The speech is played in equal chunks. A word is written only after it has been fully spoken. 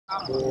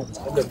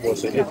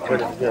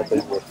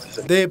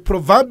The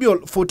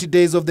proverbial 40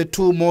 days of the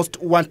two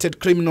most wanted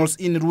criminals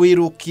in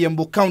Ruiru,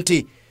 Kiambu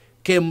County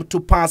came to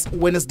pass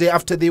Wednesday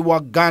after they were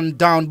gunned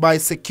down by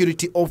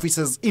security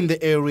officers in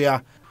the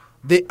area.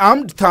 The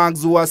armed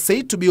thugs who were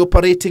said to be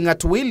operating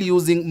at will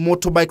using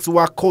motorbikes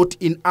were caught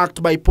in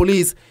act by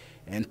police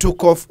and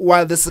took off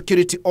while the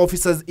security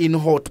officers in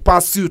hot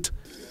pursuit.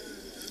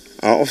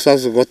 Our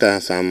officers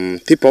got some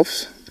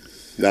tip-offs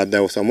that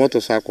there was a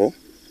motorcycle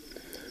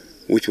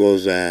which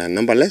was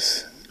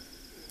numberless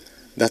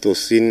that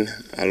was seen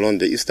along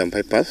the eastern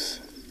bypass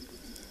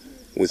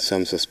with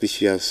some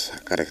suspicious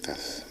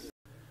characters.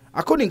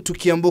 According to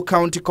Kiambu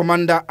County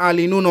Commander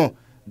Nuno,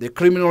 the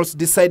criminals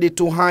decided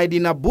to hide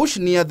in a bush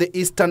near the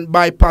eastern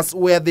bypass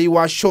where they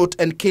were shot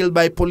and killed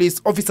by police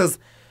officers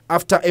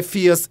after a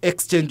fierce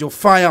exchange of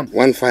fire.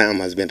 One firearm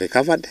has been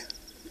recovered.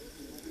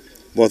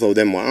 Both of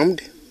them were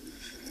armed.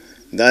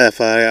 The other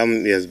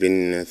firearm has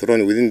been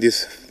thrown within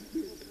this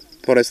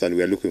forest and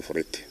we are looking for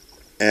it.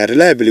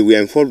 Reliably, we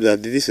are informed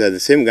that this is the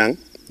same gang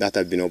that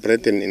have been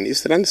operating in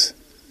Eastlands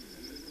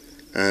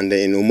and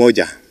in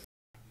Umoja.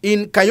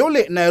 In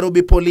Kayole,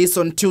 Nairobi police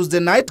on Tuesday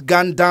night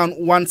gunned down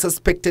one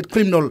suspected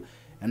criminal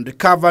and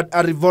recovered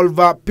a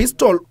revolver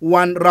pistol,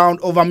 one round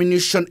of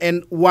ammunition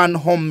and one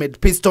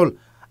homemade pistol.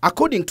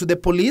 According to the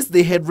police,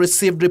 they had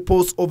received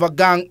reports of a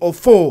gang of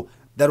 4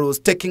 that was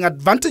taking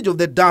advantage of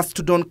the dusk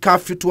to dawn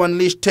curfew to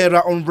unleash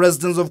terror on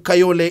residents of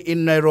Kayole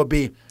in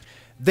Nairobi.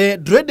 The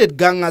dreaded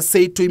gang are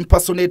said to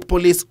impersonate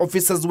police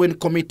officers when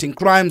committing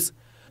crimes.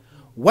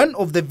 One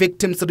of the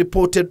victims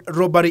reported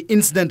robbery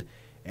incident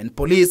and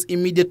police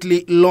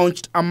immediately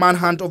launched a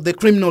manhunt of the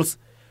criminals,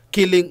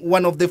 killing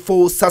one of the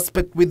 4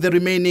 suspects with the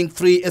remaining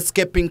 3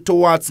 escaping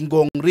towards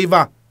Ngong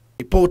River.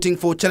 Reporting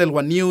for Channel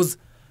 1 News,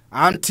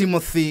 I'm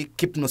Timothy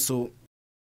Kipnusu.